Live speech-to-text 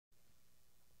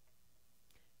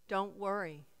Don't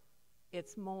worry,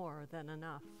 it's more than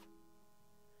enough.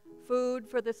 Food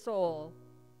for the soul.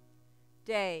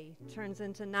 Day turns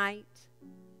into night,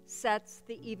 sets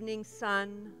the evening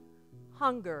sun.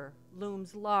 Hunger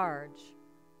looms large.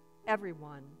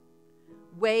 Everyone,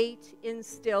 wait in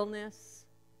stillness,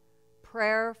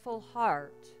 prayerful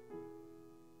heart.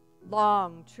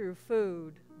 Long true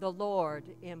food the Lord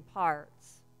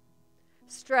imparts.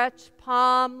 Stretch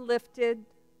palm lifted,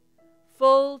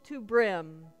 full to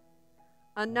brim,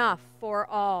 enough for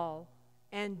all,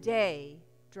 and day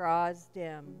draws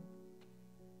dim.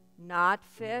 Not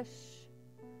fish,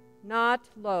 not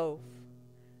loaf,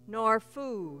 nor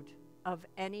food of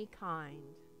any kind.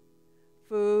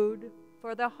 Food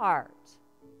for the heart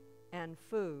and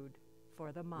food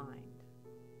for the mind.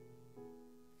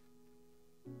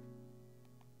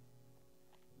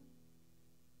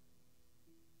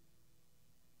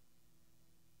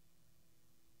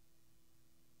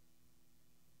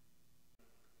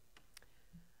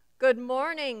 Good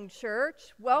morning,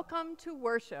 church. Welcome to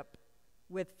worship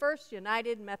with First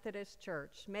United Methodist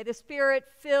Church. May the Spirit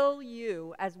fill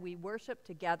you as we worship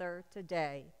together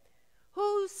today.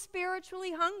 Who's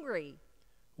spiritually hungry?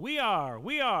 We are.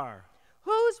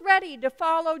 Who's ready to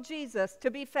follow Jesus to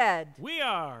be fed? We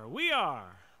are.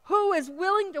 Who is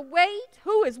willing to wait?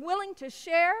 Who is willing to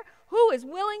share? Who is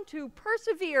willing to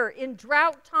persevere in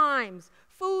drought times,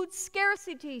 food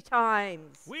scarcity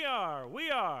times? We are.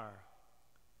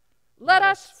 Let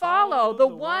us follow the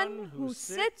one who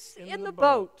sits in the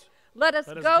boat. Let us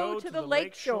go to the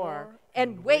lake shore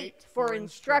and wait for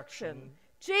instruction.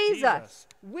 Jesus,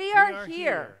 we are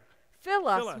here. Fill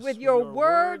us with your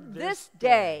word this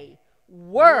day.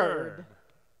 Word.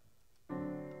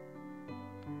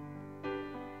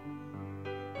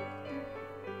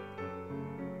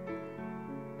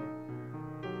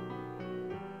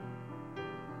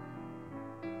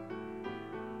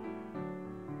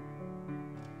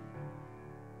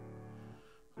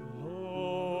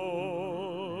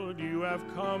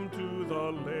 Have come to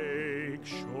the lake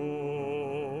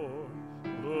shore,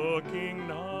 looking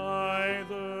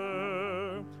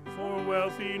neither for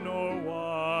wealthy nor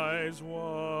wise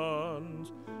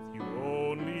ones. You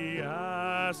only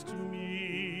asked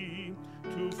me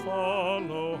to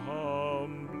follow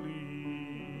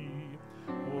humbly.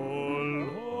 Oh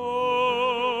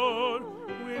Lord,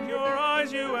 with your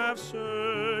eyes you have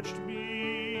searched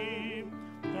me,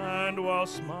 and while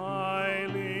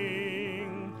smiling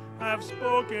have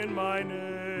spoken my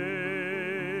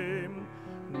name.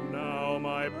 Now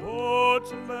my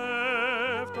boat's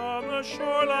left on the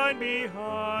shoreline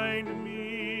behind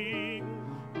me.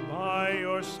 By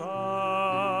your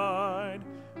side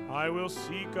I will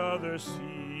seek other seas.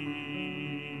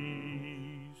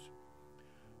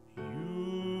 You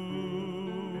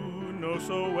know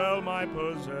so well my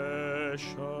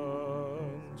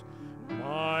possessions.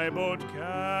 My boat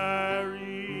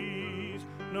carries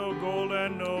no gold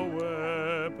and no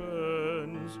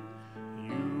weapons.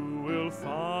 You will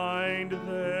find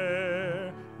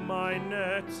there my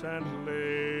nets and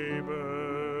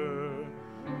labor.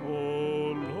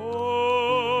 O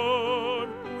Lord,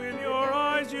 with your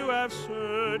eyes you have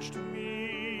searched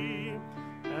me,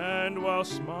 and while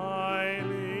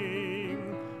smiling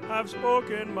have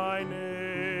spoken my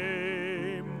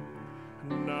name.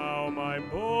 Now my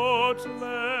boat's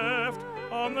left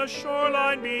on the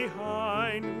shoreline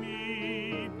behind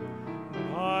me.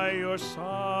 By your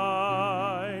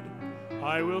side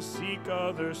I will seek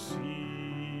other seas.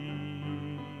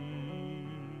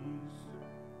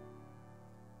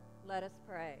 Let us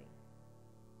pray.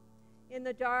 In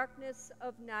the darkness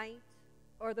of night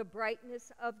or the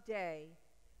brightness of day,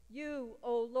 you,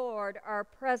 O Lord, are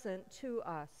present to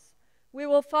us. We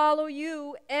will follow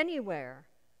you anywhere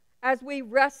as we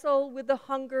wrestle with the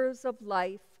hungers of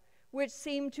life, which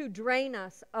seem to drain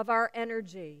us of our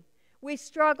energy. We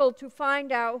struggle to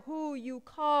find out who you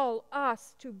call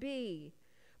us to be.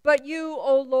 But you,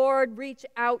 O Lord, reach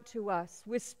out to us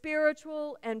with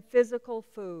spiritual and physical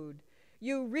food.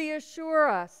 You reassure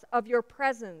us of your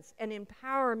presence and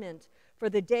empowerment for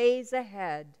the days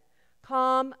ahead.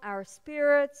 Calm our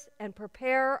spirits and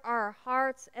prepare our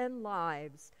hearts and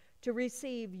lives to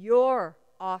receive your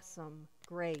awesome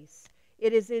grace.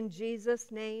 It is in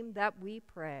Jesus' name that we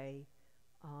pray.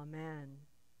 Amen.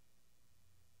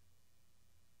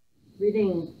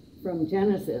 Reading from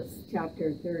Genesis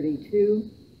chapter 32,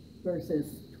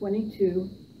 verses 22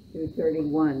 through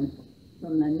 31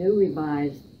 from the New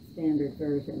Revised Standard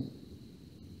Version.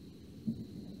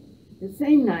 The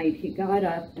same night he got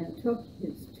up and took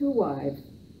his 2 wives,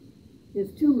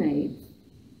 his 2 maids,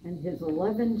 and his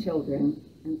 11 children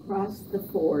and crossed the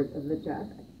ford of the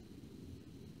Jabbok.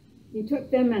 He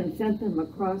took them and sent them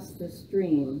across the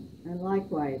stream, and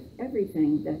likewise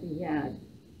everything that he had.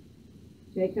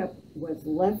 Jacob was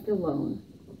left alone,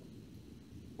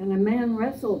 and a man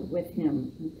wrestled with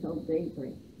him until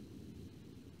daybreak.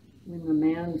 When the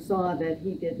man saw that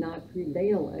he did not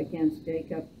prevail against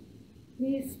Jacob,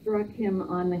 he struck him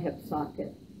on the hip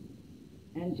socket,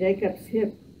 and Jacob's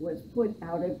hip was put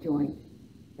out of joint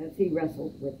as he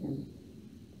wrestled with him.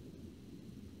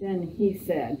 Then he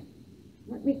said,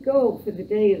 "Let me go, for the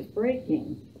day is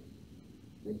breaking."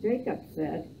 But Jacob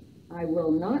said, "I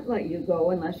will not let you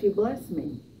go unless you bless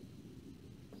me."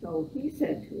 So he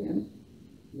said to him,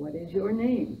 "What is your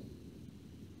name?"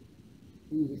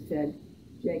 And he said,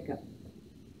 "Jacob."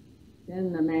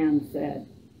 Then the man said,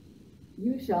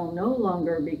 "You shall no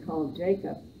longer be called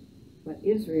Jacob, but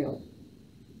Israel,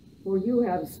 for you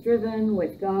have striven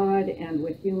with God and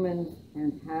with humans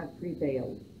and have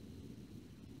prevailed."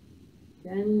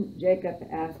 Then Jacob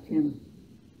asked him,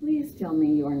 "Please tell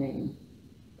me your name."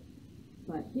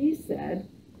 But he said,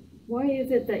 "Why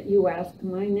is it that you ask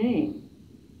my name?"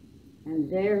 And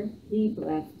there he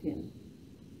blessed him.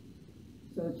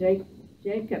 So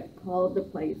Jacob called the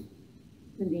place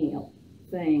Peniel,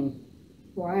 saying,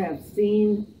 "For I have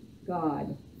seen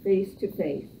God face to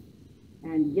face,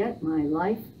 and yet my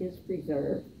life is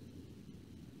preserved."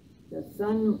 The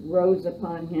sun rose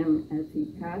upon him as he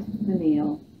passed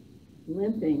Peniel,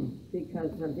 limping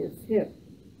because of his hip.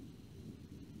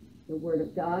 The word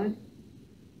of God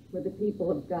for the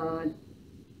people of God.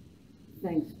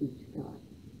 Thanks be to God.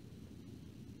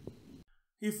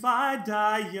 If I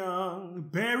die young,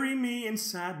 bury me in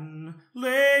satin,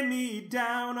 lay me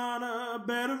down on a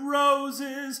bed of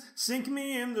roses, sink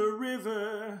me in the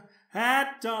river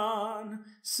at dawn,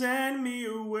 send me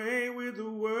away with the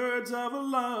words of a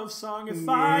love song. If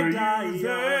I die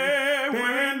young,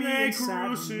 bury me in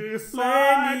satin,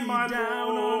 lay me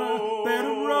down on a bed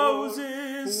of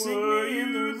roses, sink me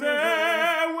in the river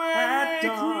at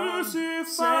dawn,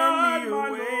 send me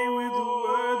away with the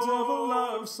words of a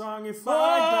love song. If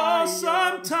I die young,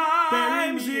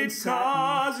 sometimes it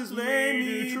causes lay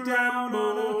me down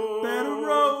on a bed of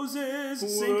roses,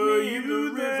 sink me in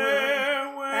the river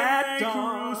at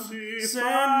dawn,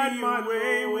 send me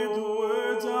away with the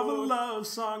words of a love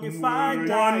song. If I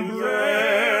die young,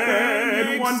 bury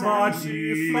me one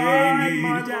body, lay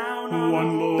me down on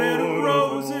a bed of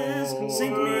roses,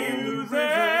 sink me in the river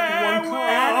at dawn,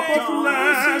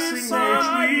 send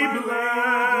me away with the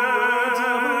words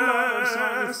of a love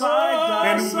song. If I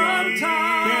die, and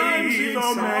sometimes it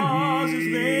causes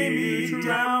lay me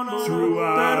down on a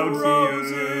bed of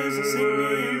roses, sink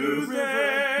me in the river.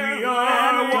 We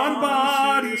are one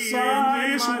body in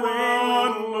this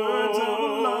one words of a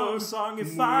love song.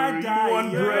 If I die,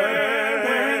 one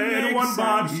bread, one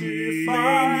body,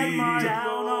 lay me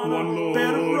down on a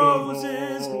bed of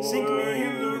roses, sink me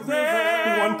in the river.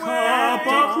 One cup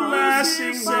of blessing,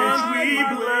 which we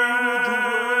bless the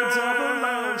words of a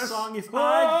love song. If I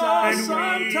die,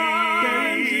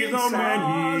 sometimes it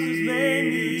causes lay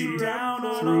me down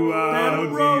on a bed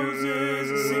of roses,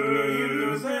 sink me in the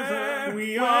river.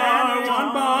 We are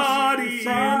one body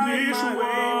in this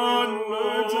one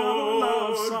words of a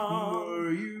love song.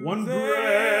 One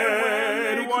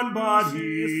bread, one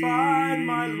body, find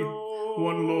my Lord,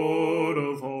 one Lord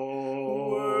of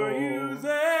all. Were you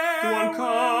there? One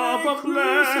cup of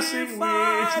blessing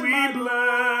which we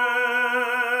bless.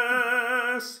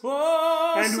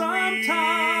 Oh, and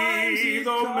sometimes we,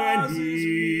 though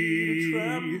many,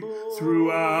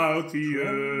 throughout the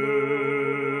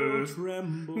earth,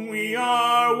 we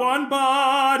are one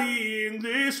body in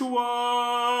this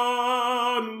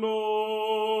one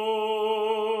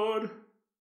Lord.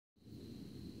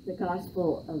 The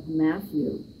Gospel of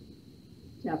Matthew,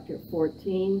 chapter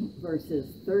 14, verses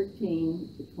 13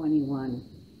 to 21,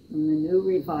 from the New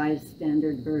Revised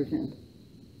Standard Version.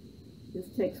 This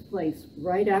takes place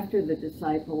right after the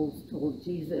disciples told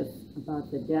Jesus about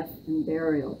the death and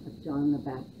burial of John the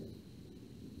Baptist.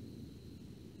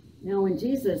 Now when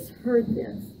Jesus heard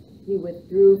this, he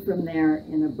withdrew from there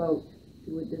in a boat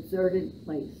to a deserted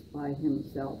place by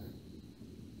himself.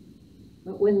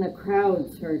 But when the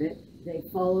crowds heard it, they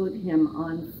followed him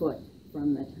on foot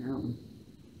from the town.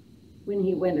 When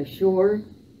he went ashore,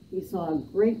 he saw a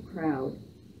great crowd,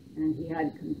 and he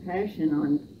had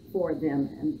compassion for them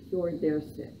and cured their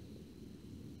sick.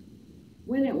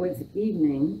 When it was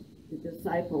evening, the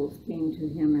disciples came to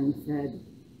him and said,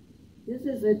 "This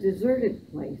is a deserted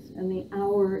place, and the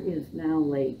hour is now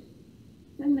late.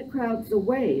 Send the crowds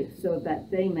away so that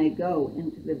they may go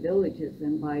into the villages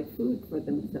and buy food for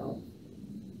themselves."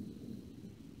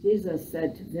 Jesus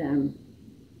said to them,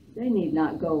 "They need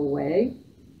not go away.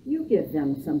 You give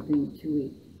them something to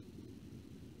eat."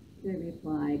 They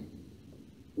replied,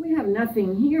 "We have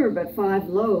nothing here but 5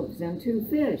 loaves and 2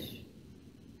 fish."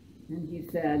 And he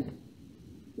said,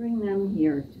 "Bring them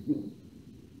here to me."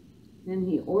 Then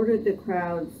he ordered the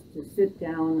crowds to sit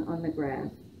down on the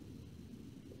grass.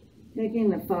 Taking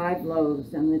the 5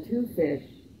 loaves and the 2 fish,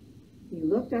 he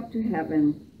looked up to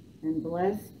heaven and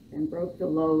blessed and broke the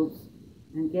loaves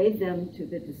and gave them to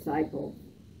the disciples,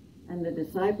 and the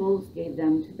disciples gave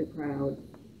them to the crowd.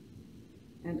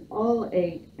 And all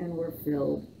ate and were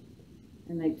filled,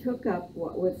 and they took up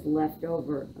what was left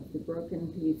over of the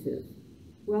broken pieces,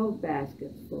 12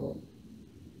 baskets full.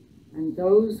 And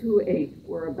those who ate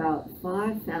were about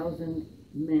 5,000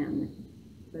 men,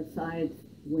 besides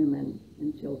women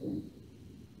and children.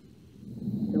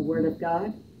 The word of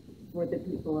God for the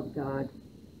people of God.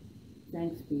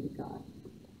 Thanks be to God.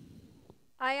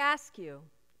 I ask you,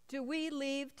 do we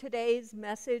leave today's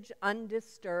message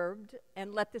undisturbed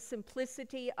and let the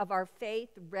simplicity of our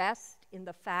faith rest in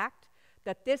the fact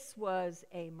that this was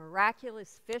a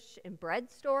miraculous fish and bread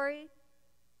story?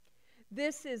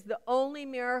 This is the only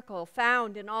miracle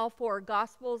found in all 4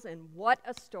 Gospels, and what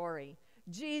a story.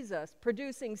 Jesus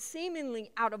producing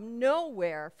seemingly out of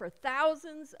nowhere for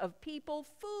thousands of people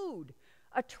food,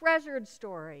 a treasured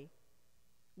story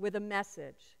with a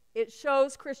message. It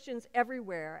shows Christians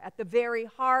everywhere at the very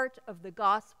heart of the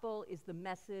gospel is the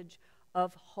message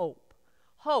of hope.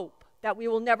 Hope that we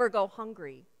will never go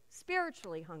hungry,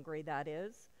 spiritually hungry, that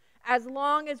is, as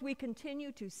long as we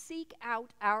continue to seek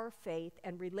out our faith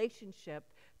and relationship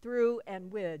through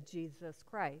and with Jesus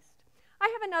Christ. I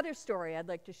have another story I'd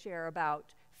like to share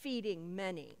about feeding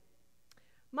many.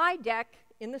 My deck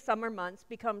in the summer months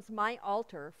becomes my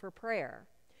altar for prayer.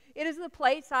 It is the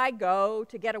place I go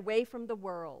to get away from the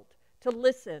world, to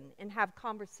listen and have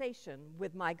conversation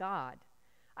with my God.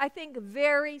 I think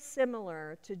very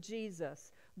similar to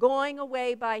Jesus going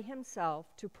away by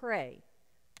himself to pray,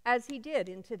 as he did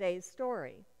in today's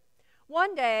story.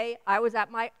 One day, I was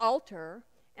at my altar,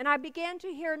 and I began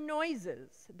to hear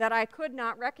noises that I could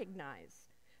not recognize.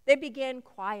 They began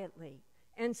quietly,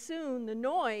 and soon the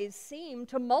noise seemed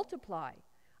to multiply.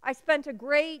 I spent a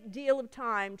great deal of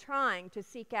time trying to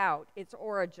seek out its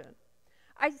origin.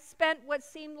 I spent what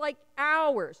seemed like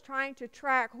hours trying to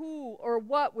track who or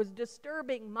what was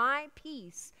disturbing my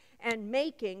peace and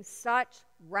making such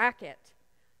racket.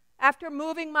 After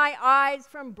moving my eyes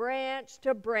from branch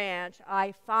to branch,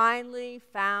 I finally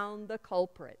found the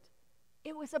culprit.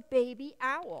 It was a baby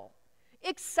owl.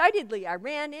 Excitedly, I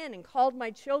ran in and called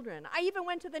my children. I even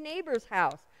went to the neighbor's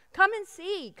house. Come and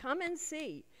see, come and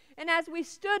see. And as we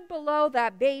stood below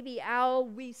that baby owl,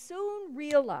 we soon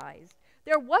realized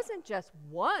there wasn't just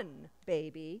one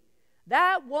baby.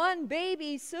 That one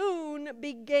baby soon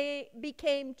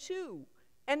became 2,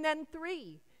 and then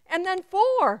 3, and then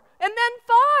 4, and then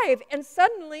 5. And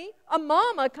suddenly, a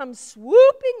mama comes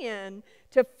swooping in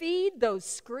to feed those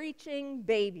screeching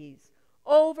babies.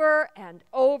 Over and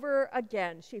over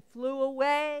again, she flew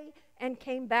away and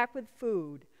came back with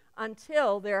food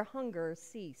until their hunger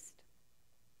ceased.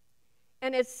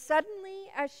 And as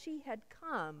suddenly as she had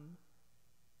come,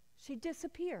 she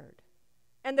disappeared,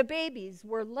 and the babies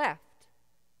were left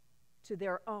to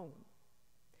their own.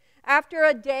 After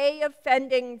a day of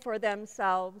fending for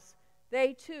themselves,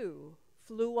 they too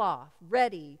flew off,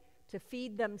 ready to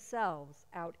feed themselves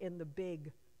out in the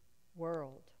big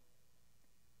world.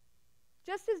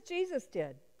 Just as Jesus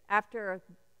did after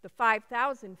the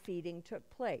 5,000 feeding took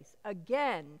place.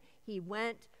 Again, he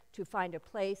went to find a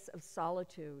place of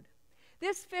solitude.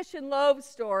 This fish and loaves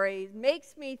story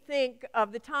makes me think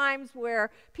of the times where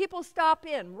people stop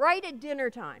in right at dinner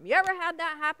time. You ever had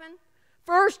that happen?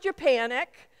 First you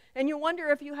panic, and you wonder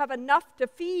if you have enough to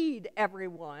feed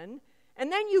everyone,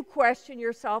 and then you question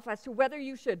yourself as to whether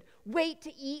you should wait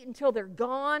to eat until they're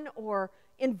gone or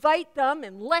invite them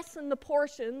and lessen the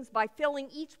portions by filling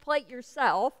each plate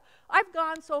yourself. I've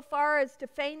gone so far as to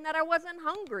feign that I wasn't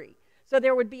hungry, so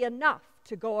there would be enough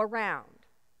to go around.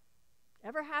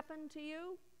 Ever happened to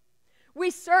you? We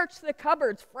search the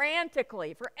cupboards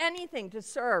frantically for anything to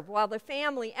serve while the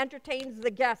family entertains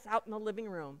the guests out in the living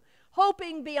room,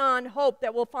 hoping beyond hope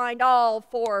that we'll find all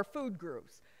 4 food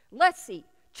groups. Let's see.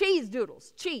 Cheese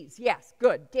doodles. Cheese, yes,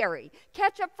 good. Dairy.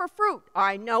 Ketchup for fruit.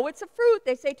 I know it's a fruit.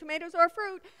 They say tomatoes are a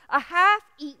fruit. A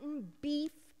half-eaten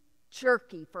beef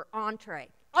jerky for entree.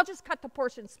 I'll just cut the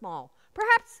portion small.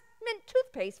 Perhaps mint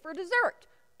toothpaste for dessert.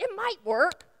 It might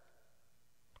work.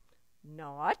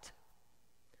 Not.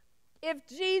 If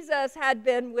Jesus had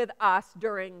been with us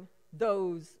during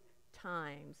those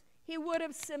times, he would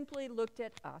have simply looked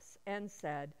at us and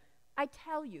said, I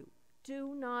tell you,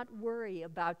 do not worry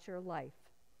about your life.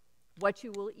 what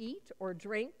you will eat or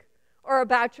drink, or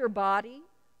about your body,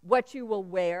 what you will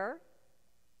wear?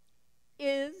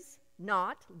 Is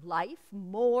not life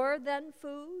more than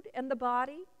food, and the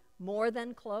body more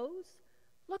than clothes?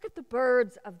 Look at the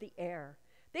birds of the air.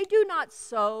 They do not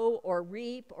sow or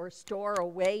reap or store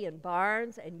away in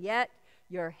barns, and yet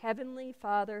your heavenly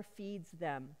Father feeds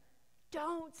them.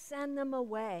 Don't send them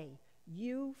away.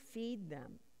 You feed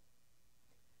them.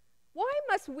 Why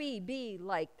must we be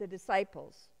like the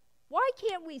disciples? Why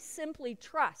can't we simply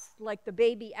trust, like the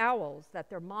baby owls, that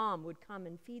their mom would come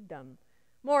and feed them?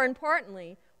 More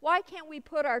importantly, why can't we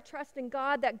put our trust in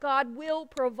God, that God will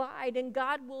provide and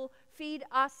God will feed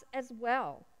us as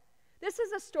well? This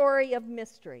is a story of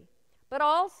mystery, but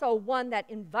also one that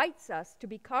invites us to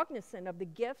be cognizant of the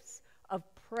gifts of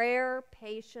prayer,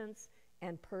 patience,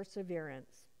 and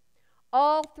perseverance.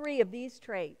 All three of these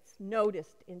traits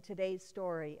noticed in today's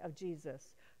story of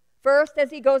Jesus. First, as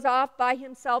he goes off by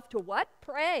himself to what?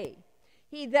 Pray.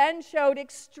 He then showed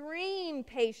extreme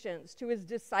patience to his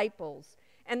disciples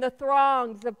and the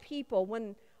throngs of people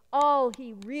when all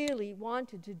he really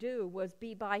wanted to do was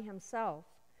be by himself.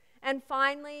 And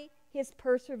finally, his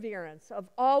perseverance of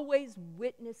always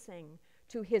witnessing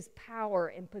to his power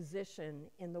and position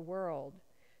in the world.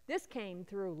 This came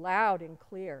through loud and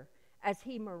clear as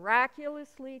he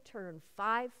miraculously turned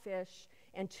 5 fish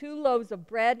and 2 loaves of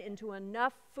bread into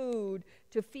enough food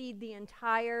to feed the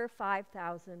entire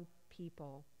 5,000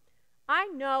 people. I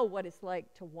know what it's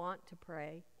like to want to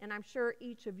pray, and I'm sure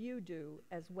each of you do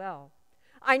as well.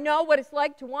 I know what it's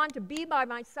like to want to be by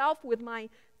myself with my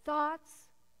thoughts.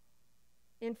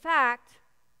 In fact,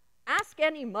 ask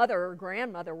any mother or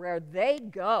grandmother where they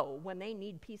go when they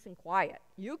need peace and quiet.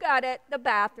 You got it, the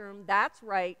bathroom, that's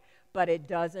right, but it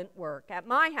doesn't work. At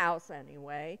my house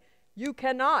anyway, you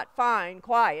cannot find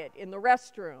quiet in the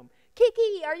restroom.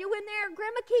 Kiki, are you in there?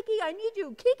 Grandma Kiki, I need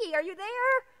you. Kiki, are you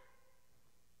there?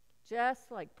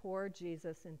 Just like poor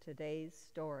Jesus in today's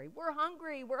story. We're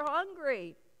hungry, we're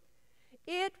hungry.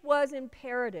 It was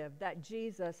imperative that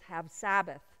Jesus have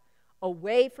Sabbath,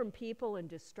 away from people and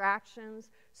distractions,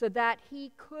 so that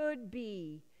he could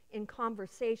be in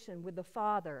conversation with the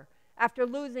Father after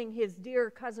losing his dear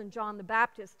cousin John the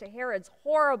Baptist to Herod's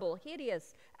horrible,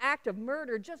 hideous act of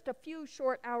murder just a few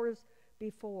short hours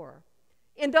before.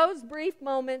 In those brief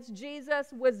moments, Jesus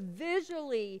was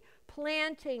visually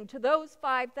planting to those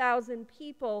 5,000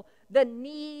 people the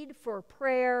need for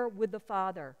prayer with the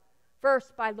Father,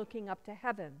 first by looking up to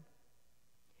heaven.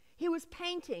 He was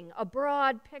painting a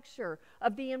broad picture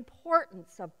of the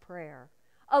importance of prayer,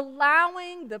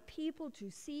 allowing the people to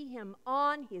see him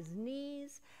on his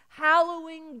knees,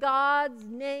 hallowing God's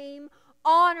name,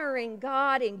 honoring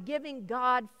God, and giving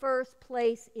God first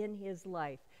place in his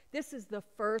life. This is the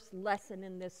first lesson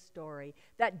in this story,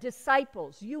 that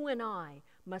disciples, you and I,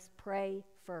 must pray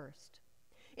first.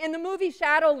 In the movie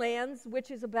Shadowlands,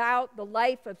 which is about the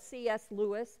life of C.S.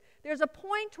 Lewis, there's a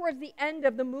point towards the end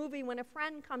of the movie when a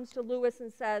friend comes to Lewis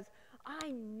and says, I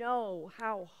know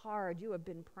how hard you have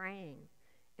been praying,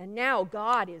 and now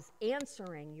God is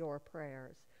answering your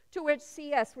prayers. To which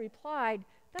C.S. replied,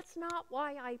 that's not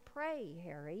why I pray,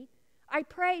 Harry. I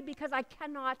pray because I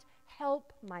cannot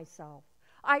help myself.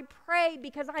 I pray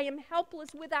because I am helpless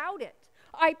without it.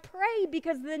 I pray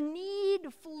because the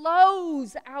need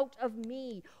flows out of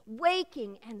me,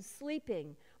 waking and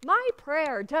sleeping. My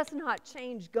prayer does not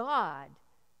change God.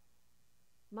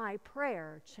 My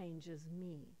prayer changes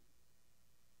me.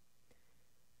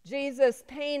 Jesus'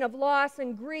 pain of loss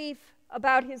and grief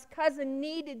about his cousin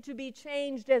needed to be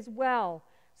changed as well,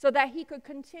 so that he could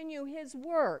continue his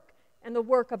work and the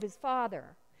work of his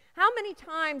Father. How many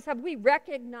times have we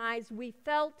recognized we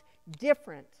felt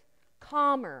different,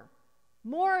 calmer,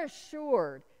 more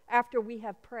assured after we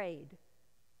have prayed,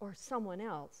 or someone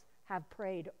else have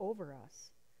prayed over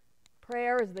us?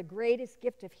 Prayer is the greatest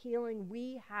gift of healing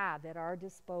we have at our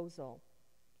disposal.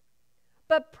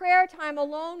 But prayer time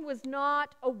alone was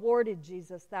not awarded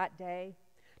Jesus that day.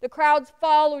 The crowds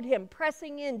followed him,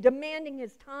 pressing in, demanding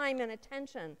his time and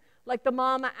attention, like the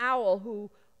mama owl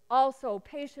who also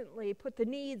patiently put the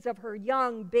needs of her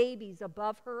young babies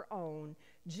above her own.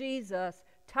 Jesus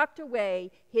tucked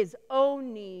away his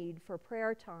own need for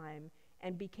prayer time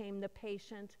and became the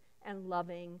patient and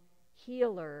loving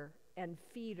healer and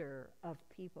feeder of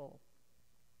people.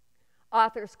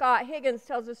 Author Scott Higgins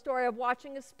tells the story of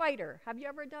watching a spider. Have you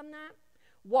ever done that?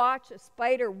 Watch a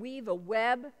spider weave a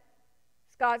web.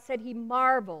 Scott said he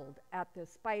marveled at the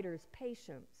spider's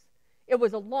patience. It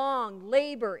was a long,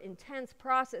 labor-intense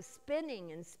process,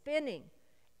 spinning and spinning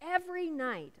every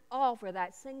night, all for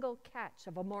that single catch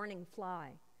of a morning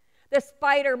fly. The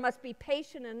spider must be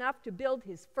patient enough to build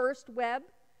his first web,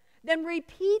 Then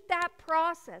repeat that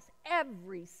process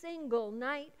every single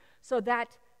night so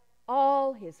that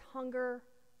all his hunger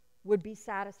would be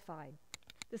satisfied.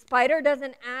 The spider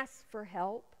doesn't ask for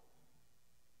help.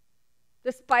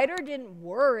 The spider didn't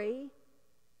worry.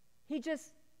 He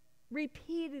just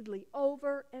repeatedly,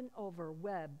 over and over,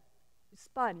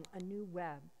 spun a new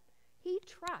web. He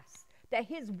trusts that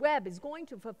his web is going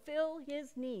to fulfill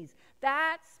his needs.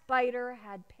 That spider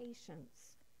had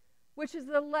patience, which is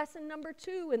the lesson number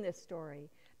 2 in this story.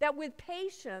 That with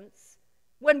patience,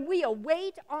 when we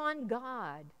await on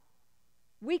God,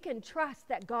 we can trust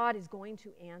that God is going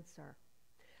to answer.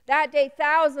 That day,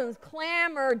 thousands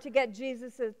clamored to get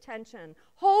Jesus' attention,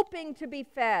 hoping to be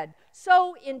fed.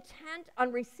 So intent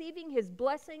on receiving his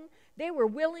blessing, they were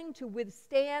willing to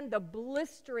withstand the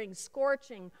blistering,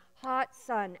 scorching, hot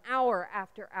sun hour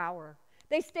after hour.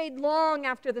 They stayed long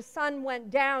after the sun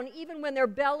went down, even when their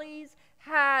bellies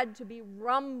had to be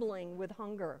rumbling with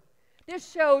hunger.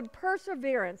 This showed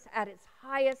perseverance at its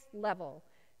highest level.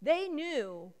 They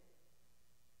knew,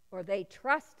 or they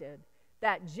trusted,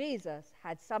 that Jesus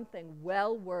had something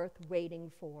well worth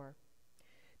waiting for.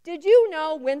 Did you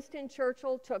know Winston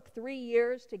Churchill took 3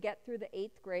 years to get through the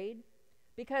 8th grade?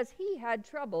 Because he had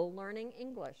trouble learning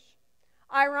English.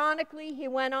 Ironically, he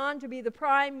went on to be the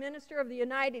Prime Minister of the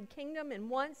United Kingdom, and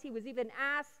once he was even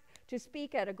asked to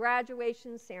speak at a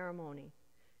graduation ceremony.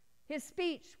 His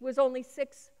speech was only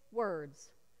 6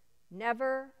 words.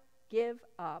 Never give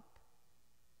up.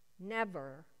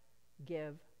 Never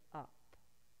give up.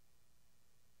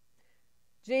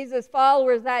 Jesus'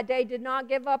 followers that day did not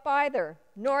give up either,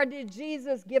 nor did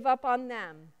Jesus give up on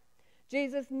them.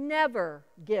 Jesus never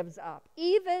gives up,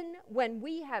 even when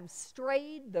we have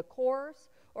strayed the course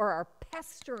or are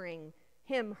pestering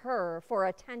him, her, for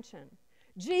attention.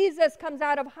 Jesus comes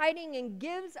out of hiding and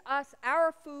gives us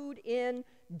our food in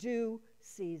due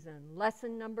season.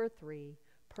 Lesson number 3,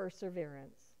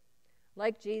 perseverance.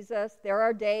 Like Jesus, there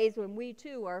are days when we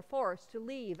too are forced to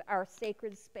leave our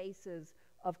sacred spaces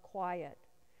of quiet.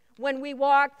 When we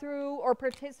walk through or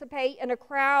participate in a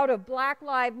crowd of Black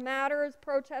Lives Matter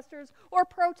protesters or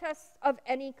protests of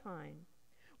any kind.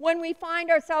 When we find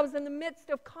ourselves in the midst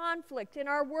of conflict in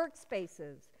our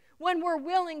workspaces. When we're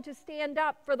willing to stand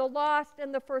up for the lost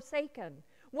and the forsaken.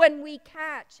 When we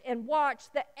catch and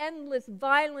watch the endless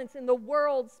violence in the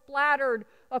world splattered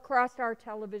across our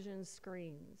television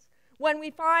screens. When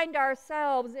we find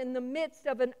ourselves in the midst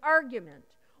of an argument,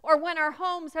 or when our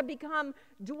homes have become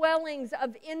dwellings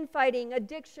of infighting,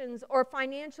 addictions, or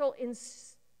financial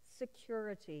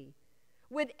insecurity.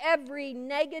 With every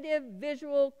negative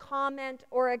visual comment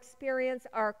or experience,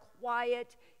 our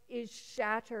quiet is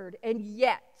shattered. And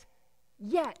yet,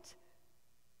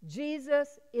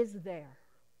 Jesus is there.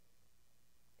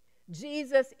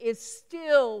 Jesus is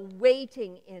still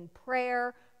waiting in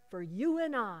prayer for you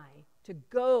and I to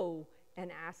go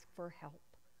and ask for help.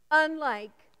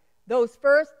 Unlike those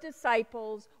first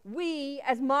disciples, we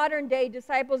as modern day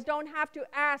disciples don't have to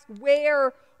ask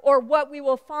where or what we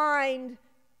will find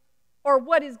or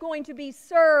what is going to be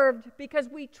served, because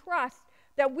we trust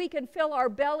that we can fill our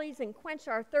bellies and quench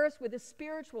our thirst with the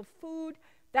spiritual food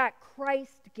that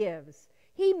Christ gives.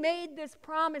 He made this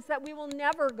promise that we will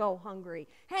never go hungry.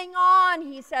 Hang on,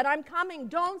 he said, I'm coming.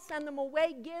 Don't send them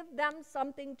away. Give them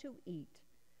something to eat.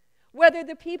 Whether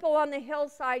the people on the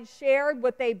hillside shared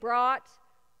what they brought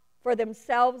for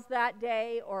themselves that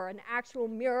day or an actual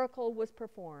miracle was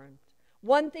performed,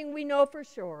 one thing we know for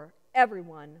sure,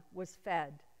 everyone was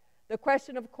fed. The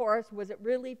question, of course, was it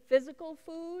really physical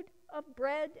food of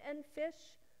bread and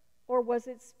fish, or was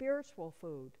it spiritual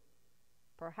food?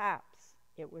 Perhaps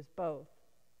it was both.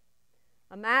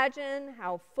 Imagine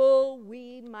how full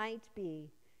we might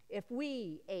be if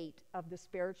we ate of the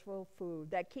spiritual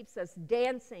food that keeps us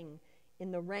dancing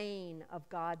in the rain of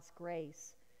God's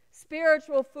grace.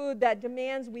 Spiritual food that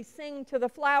demands we sing to the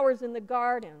flowers in the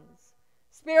gardens.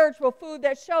 Spiritual food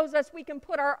that shows us we can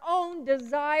put our own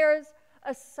desires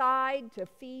aside to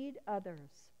feed others.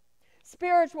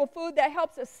 Spiritual food that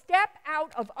helps us step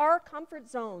out of our comfort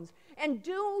zones and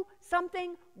do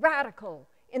something radical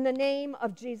in the name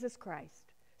of Jesus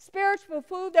Christ. Spiritual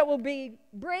food that will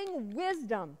bring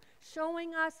wisdom,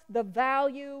 showing us the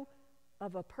value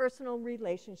of a personal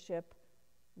relationship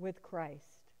with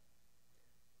Christ.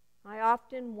 I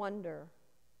often wonder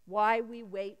why we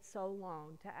wait so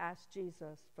long to ask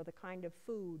Jesus for the kind of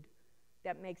food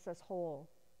that makes us whole.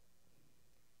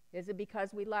 Is it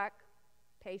because we lack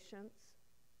patience,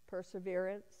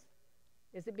 perseverance?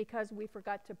 Is it because we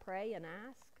forgot to pray and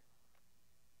ask?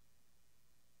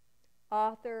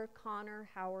 Author Connor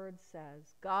Howard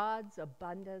says, God's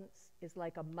abundance is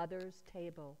like a mother's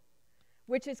table.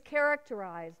 which is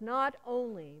characterized not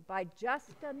only by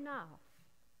just enough,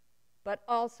 but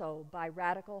also by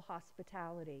radical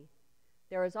hospitality.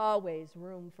 There is always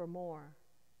room for more.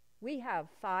 We have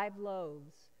 5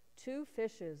 loaves, 2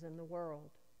 fishes in the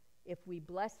world. If we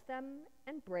bless them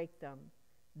and break them,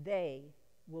 they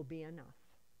will be enough.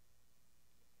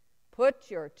 Put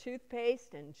your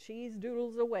toothpaste and cheese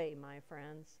doodles away, my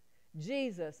friends.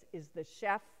 Jesus is the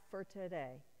chef for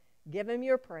today. Give him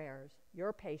your prayers,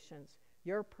 your patience,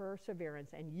 your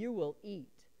perseverance, and you will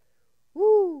eat.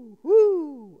 Woo,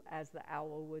 woo, as the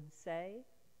owl would say.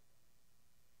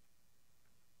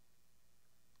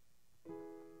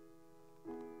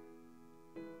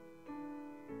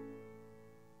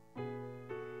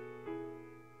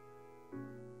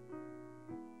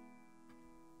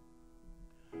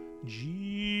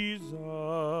 Jesus,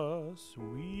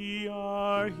 we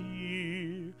are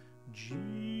here.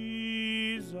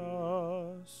 Jesus,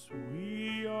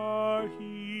 we are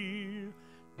here.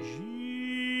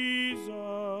 Jesus,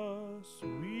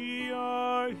 we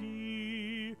are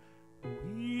here.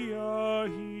 We are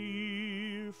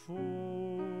here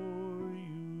for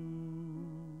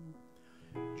you.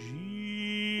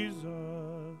 Jesus,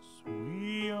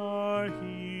 we are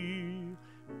here.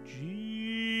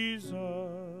 Jesus,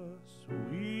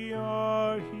 we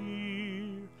are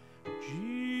here.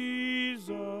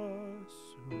 Jesus,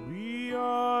 we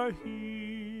are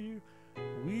here.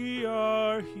 We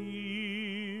are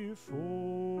here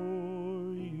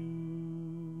for you.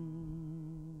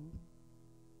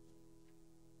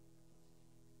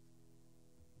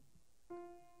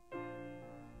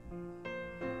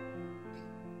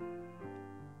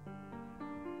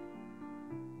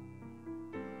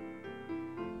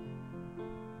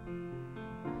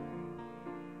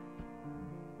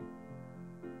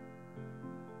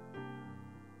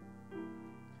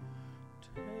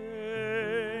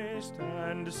 Taste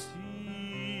and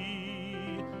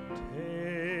see,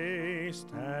 taste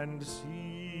and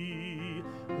see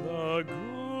the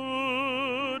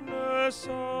goodness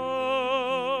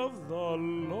of the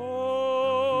Lord.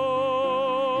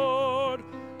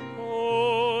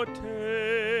 Oh,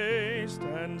 taste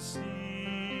and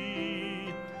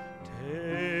see,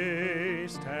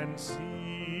 taste and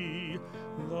see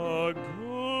the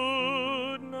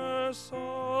goodness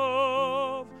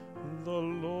of the Lord,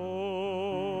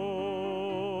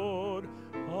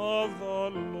 of the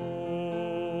Lord.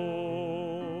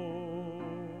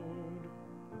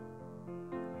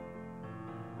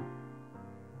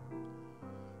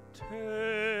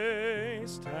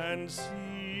 Taste and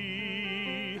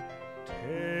see,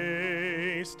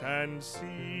 taste and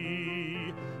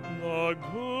see the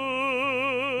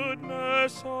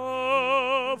goodness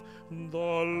of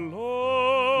the Lord.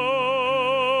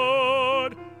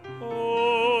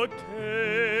 Oh,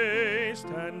 taste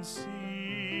and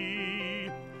see,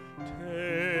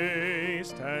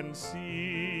 taste and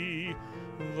see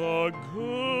the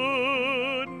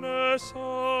goodness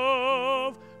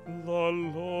of the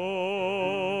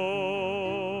Lord,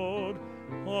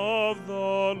 of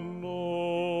the Lord.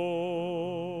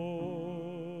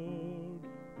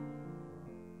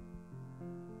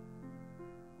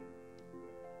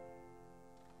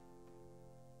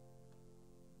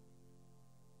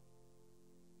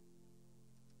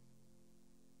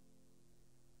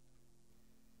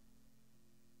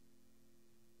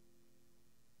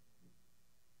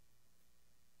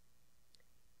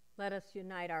 Let us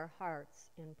unite our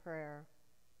hearts in prayer.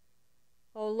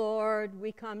 O Lord,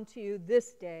 we come to you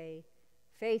this day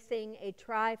facing a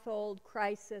trifold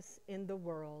crisis in the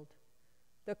world.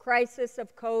 The crisis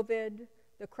of COVID,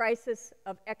 the crisis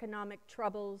of economic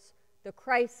troubles, the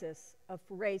crisis of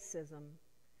racism.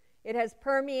 It has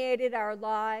permeated our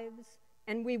lives,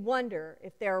 and we wonder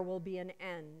if there will be an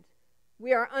end.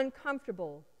 We are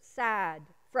uncomfortable, sad,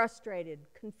 frustrated,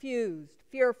 confused,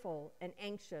 fearful, and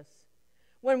anxious.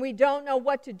 When we don't know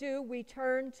what to do, we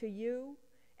turn to you,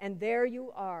 and there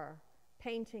you are,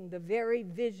 painting the very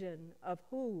vision of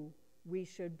who we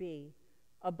should be,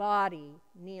 a body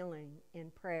kneeling in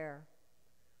prayer.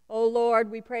 O Lord,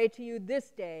 we pray to you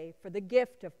this day for the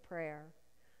gift of prayer,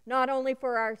 not only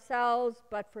for ourselves,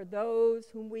 but for those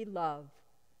whom we love,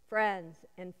 friends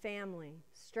and family,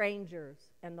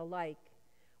 strangers, and the like.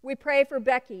 We pray for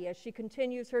Becky as she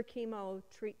continues her chemo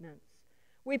treatments.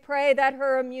 We pray that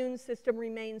her immune system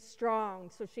remains strong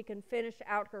so she can finish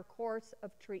out her course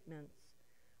of treatments.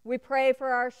 We pray for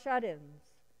our shut-ins.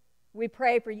 We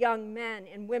pray for young men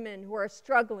and women who are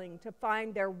struggling to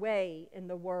find their way in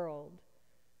the world.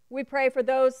 We pray for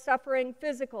those suffering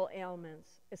physical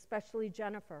ailments, especially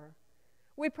Jennifer.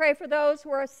 We pray for those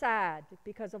who are sad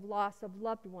because of loss of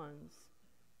loved ones,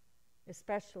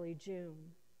 especially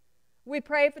June. We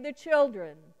pray for the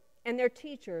children and their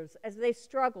teachers as they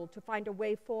struggle to find a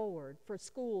way forward for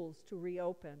schools to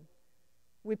reopen.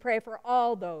 We pray for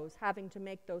all those having to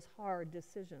make those hard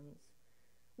decisions.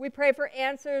 We pray for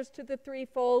answers to the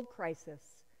threefold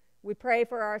crisis. We pray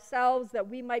for ourselves that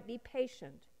we might be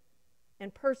patient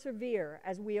and persevere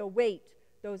as we await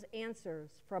those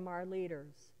answers from our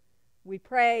leaders. We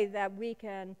pray that we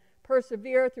can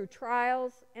persevere through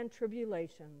trials and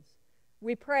tribulations.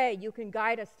 We pray you can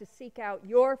guide us to seek out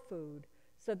your food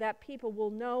so that people will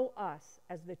know us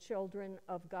as the children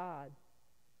of God.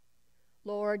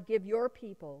 Lord, give your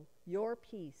people your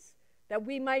peace, that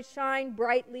we might shine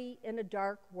brightly in a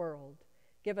dark world.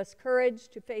 Give us courage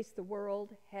to face the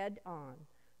world head on.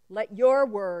 Let your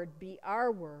word be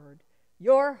our word,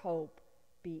 your hope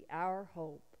be our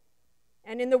hope.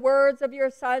 And in the words of your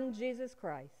Son, Jesus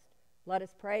Christ, let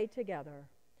us pray together.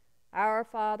 Our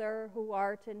Father, who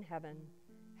art in heaven,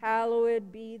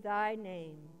 hallowed be thy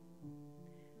name.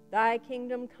 Thy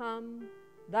kingdom come,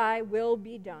 thy will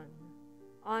be done,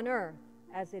 on earth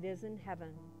as it is in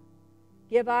heaven.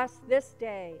 Give us this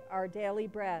day our daily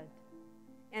bread,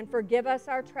 and forgive us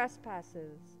our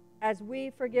trespasses, as we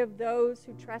forgive those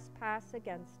who trespass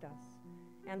against us.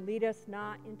 And lead us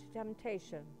not into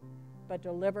temptation, but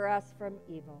deliver us from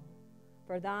evil.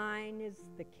 For thine is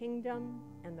the kingdom,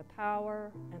 and the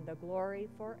power, and the glory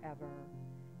forever.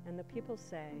 And the people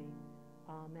say,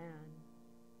 Amen.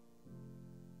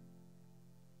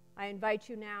 I invite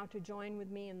you now to join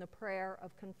with me in the prayer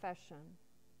of confession.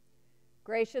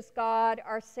 Gracious God,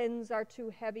 our sins are too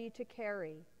heavy to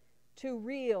carry, too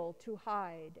real to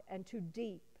hide, and too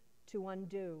deep to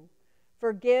undo.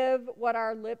 Forgive what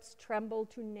our lips tremble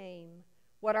to name,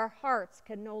 what our hearts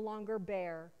can no longer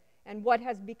bear, and what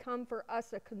has become for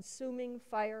us a consuming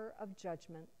fire of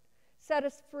judgment. Set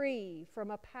us free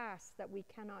from a past that we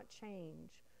cannot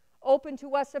change. Open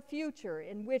to us a future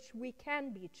in which we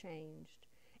can be changed,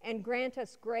 and grant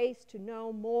us grace to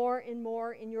know more and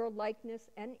more in your likeness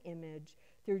and image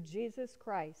through Jesus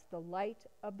Christ, the light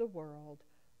of the world.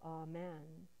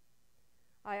 Amen.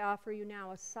 I offer you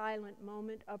now a silent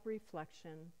moment of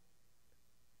reflection.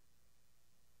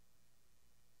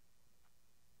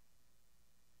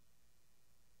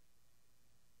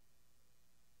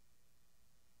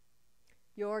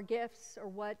 Your gifts are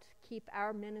what keep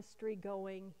our ministry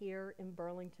going here in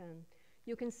Burlington.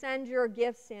 You can send your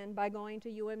gifts in by going to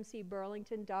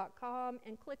umcburlington.com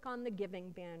and click on the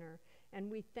giving banner. And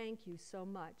we thank you so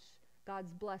much.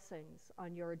 God's blessings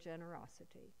on your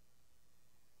generosity.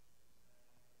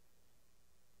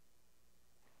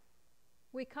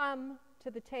 We come to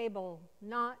the table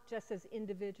not just as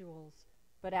individuals,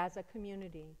 but as a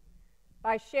community.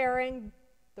 By sharing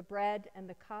the bread and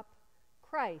the cup,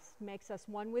 Christ makes us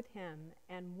one with him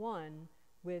and one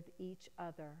with each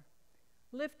other.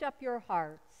 Lift up your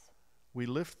hearts. We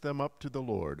lift them up to the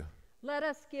Lord. Let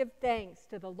us give thanks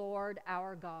to the Lord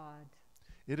our God.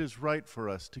 It is right for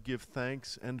us to give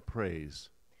thanks and praise.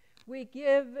 We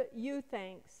give you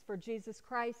thanks for Jesus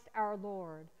Christ our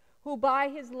Lord, who by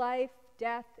his life,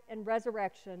 death, and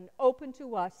resurrection opened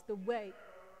to us the way.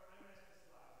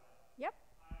 Yep.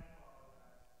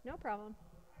 No problem.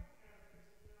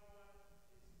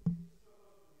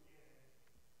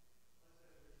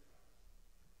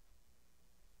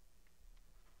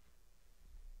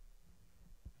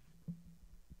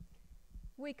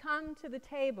 We come to the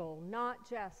table not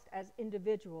just as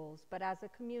individuals, but as a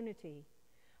community.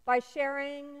 By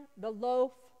sharing the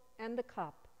loaf and the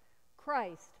cup,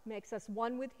 Christ makes us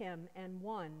one with him and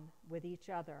one with each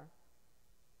other.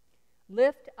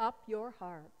 Lift up your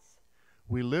hearts.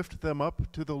 We lift them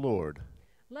up to the Lord.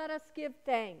 Let us give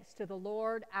thanks to the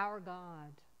Lord our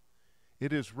God.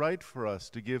 It is right for us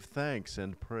to give thanks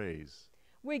and praise.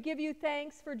 We give you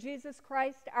thanks for Jesus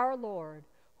Christ our Lord,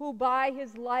 who by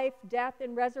his life, death,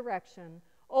 and resurrection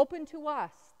opened to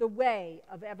us the way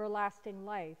of everlasting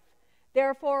life.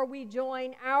 Therefore, we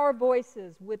join our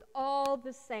voices with all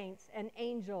the saints and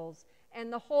angels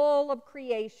and the whole of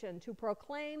creation to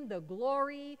proclaim the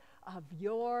glory of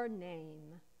your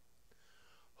name.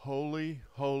 Holy,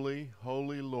 holy,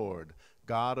 holy Lord,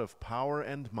 God of power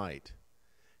and might,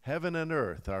 heaven and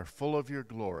earth are full of your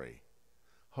glory.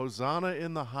 Hosanna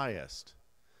in the highest.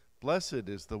 Blessed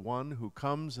is the one who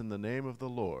comes in the name of the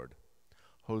Lord.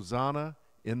 Hosanna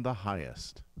in the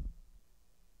highest.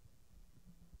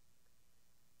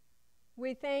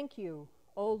 We thank you,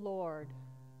 O Lord,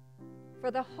 for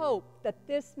the hope that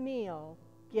this meal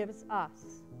gives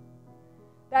us,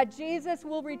 that Jesus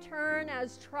will return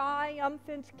as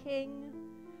triumphant King,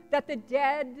 that the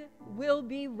dead will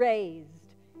be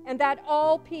raised, and that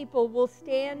all people will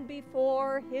stand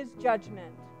before his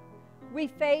judgment. we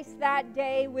face that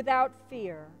day without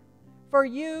fear, for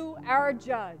you, our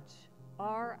judge,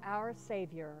 are our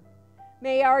Savior.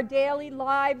 May our daily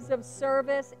lives of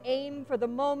service aim for the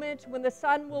moment when the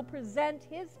Son will present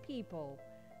his people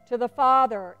to the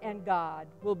Father, and God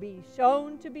will be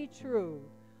shown to be true,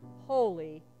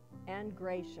 holy, and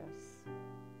gracious.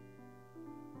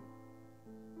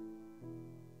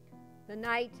 The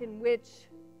night in which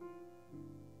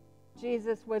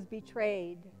Jesus was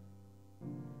betrayed,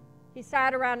 he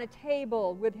sat around a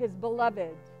table with his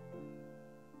beloved,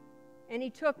 and he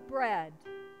took bread,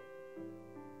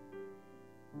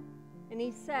 and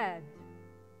he said,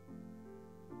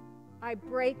 I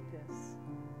break this,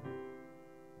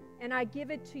 and I give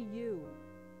it to you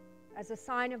as a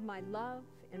sign of my love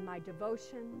and my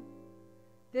devotion.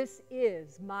 This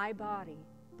is my body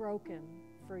broken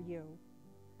for you.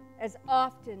 As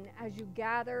often as you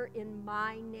gather in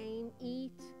my name,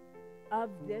 eat of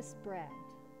this bread.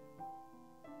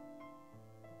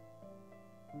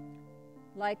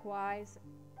 Likewise,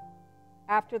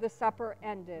 after the supper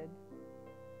ended,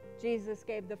 Jesus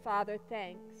gave the Father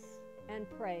thanks and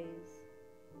praise.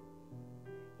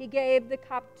 He gave the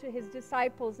cup to his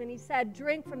disciples, and he said,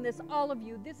 drink from this, all of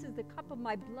you. This is the cup of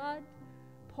my blood,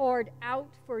 poured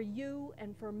out for you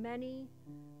and for many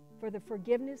for the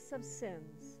forgiveness of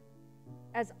sins.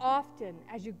 As often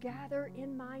as you gather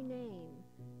in my name,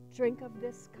 drink of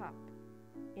this cup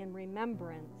in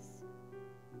remembrance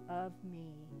of me.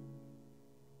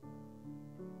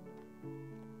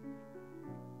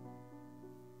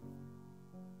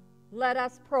 Let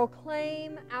us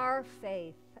proclaim our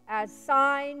faith as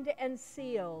signed and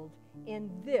sealed in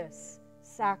this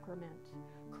sacrament.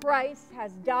 Christ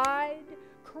has died.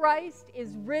 Christ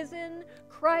is risen.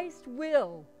 Christ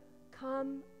will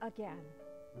come again.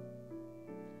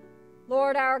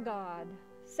 Lord our God,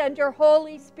 send your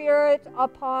Holy Spirit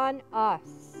upon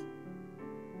us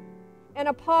and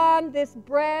upon this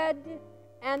bread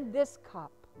and this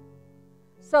cup,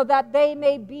 so that they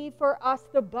may be for us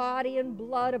the body and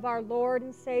blood of our Lord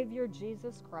and Savior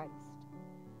Jesus Christ.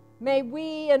 May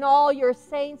we and all your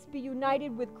saints be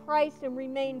united with Christ and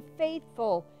remain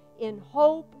faithful in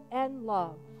hope and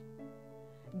love.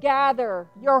 Gather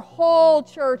your whole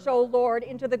church, O Lord,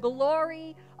 into the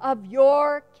glory of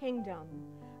your kingdom.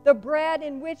 The bread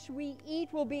in which we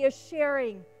eat will be a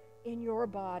sharing in your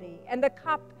body, and the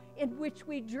cup in which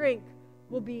we drink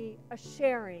will be a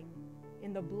sharing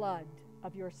in the blood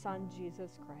of your Son,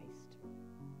 Jesus Christ.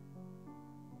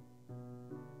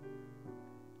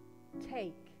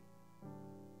 Take,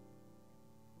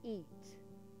 eat.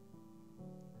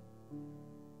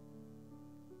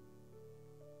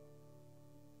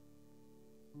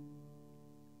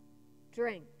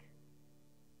 Drink.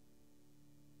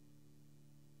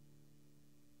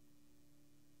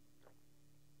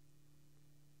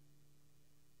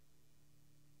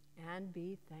 And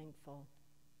be thankful.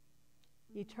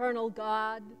 Eternal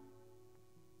God,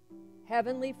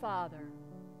 Heavenly Father,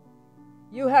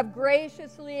 you have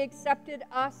graciously accepted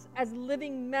us as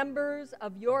living members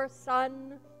of your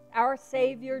Son, our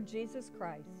Savior, Jesus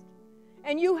Christ.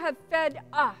 And you have fed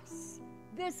us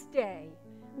this day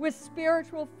with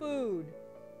spiritual food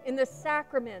in the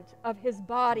sacrament of his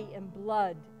body and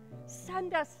blood.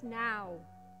 Send us now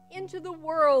into the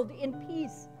world in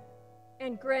peace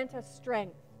and grant us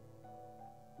strength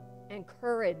and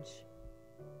courage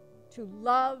to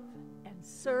love and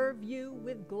serve you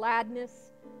with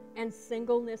gladness and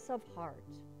singleness of heart.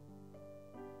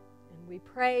 And we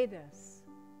pray this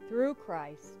through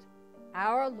Christ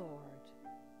our Lord.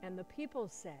 And the people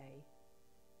say,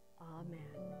 Amen.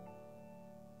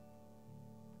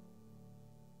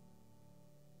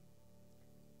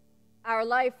 Our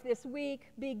life this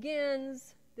week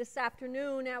begins this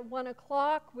afternoon at 1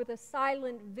 o'clock with a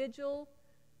silent vigil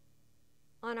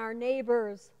on our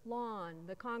neighbor's lawn.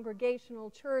 The Congregational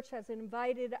Church has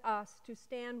invited us to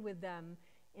stand with them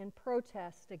in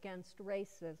protest against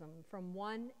racism from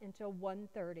 1 until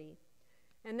 1:30.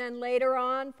 And then later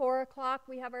on, 4 o'clock,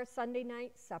 we have our Sunday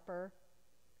night supper.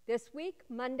 This week,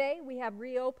 Monday, we have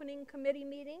reopening committee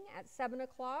meeting at 7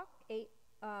 o'clock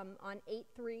on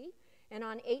 8/3. And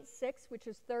on 8/6, which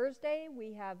is Thursday,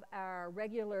 we have our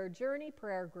regular journey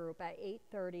prayer group at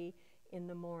 8:30 in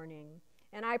the morning.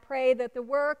 And I pray that the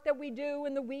work that we do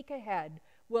in the week ahead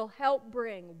will help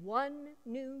bring one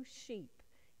new sheep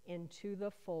into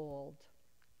the fold.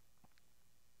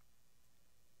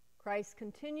 Christ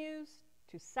continues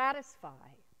to satisfy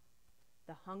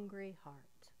the hungry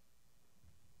heart.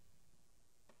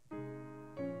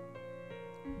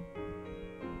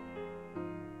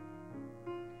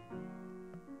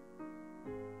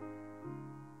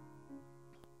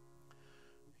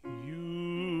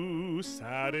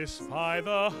 satisfy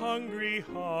the hungry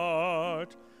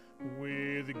heart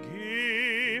with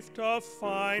gift of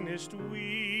finest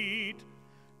wheat.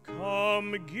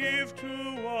 Come give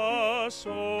to us,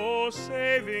 O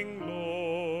saving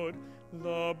Lord,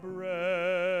 the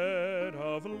bread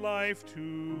of life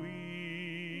to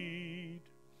eat.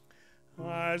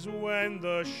 As when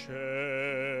the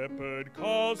shepherd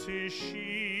calls his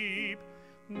sheep,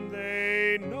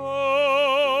 they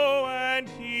know and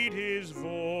heed his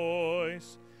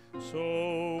voice.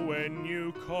 So when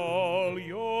you call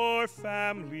your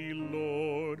family,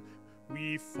 Lord,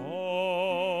 we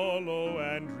follow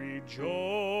and rejoice.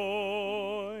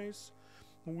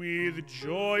 With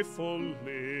joyful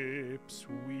lips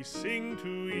we sing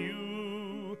to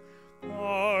you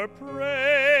our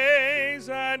praise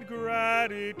and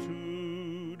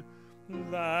gratitude,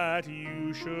 that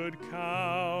you should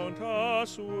count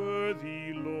us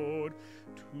worthy, Lord,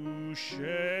 to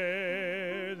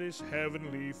share this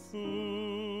heavenly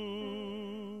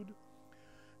food.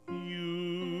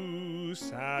 You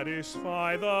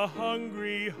satisfy the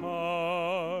hungry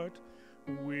heart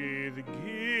with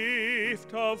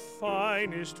gift of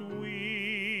finest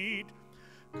wheat.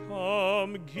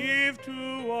 Come give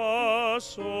to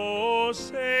us, O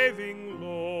saving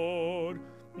Lord,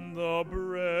 the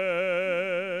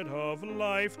bread of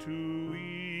life to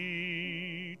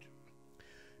eat.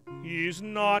 Is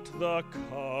not the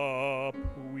cup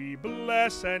we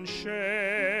bless and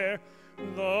share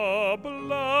the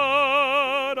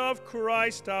blood of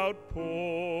Christ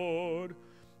outpoured?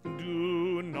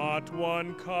 Do not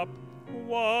one cup,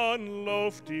 one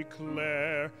loaf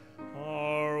declare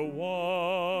our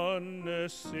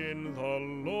oneness in the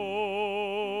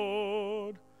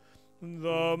Lord?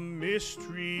 The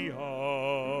mystery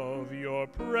of your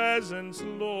presence,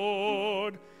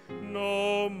 Lord,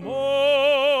 no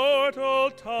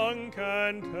mortal tongue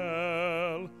can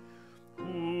tell,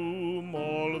 whom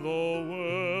all the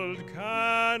world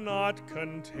cannot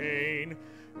contain,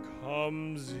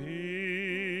 comes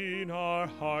in our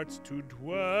hearts to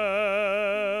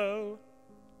dwell.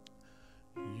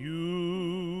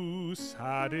 You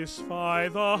satisfy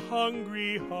the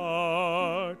hungry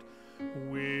heart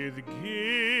with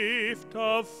gift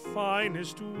of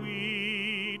finest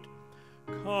wheat.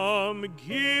 Come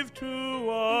give to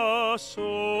us,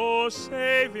 O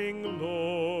saving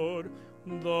Lord,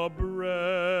 the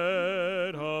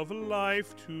bread of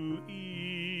life to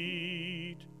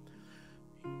eat.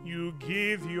 You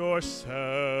give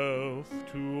yourself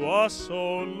to us,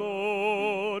 O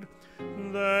Lord,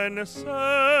 then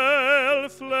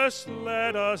selfless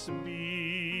let us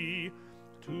be,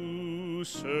 to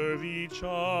serve each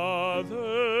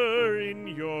other in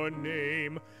your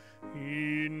name,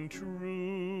 in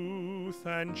truth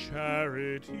and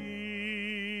charity.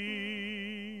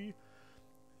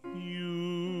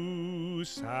 You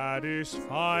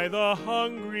satisfy the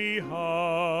hungry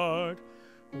heart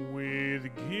with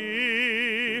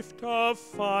gift of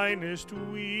finest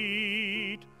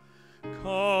wheat.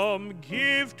 Come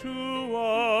give to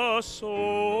us,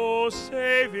 O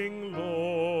saving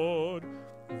Lord,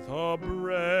 the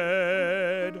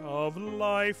bread of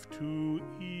life to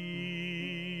eat.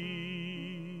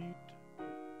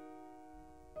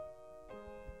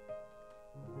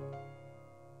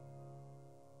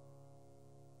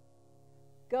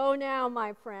 Go now,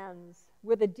 my friends,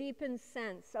 with a deepened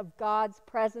sense of God's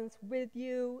presence with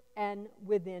you and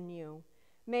within you.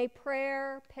 May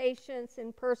prayer, patience,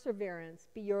 and perseverance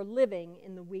be your living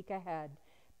in the week ahead.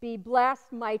 Be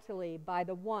blessed mightily by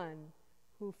the one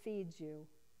who feeds you.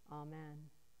 Amen.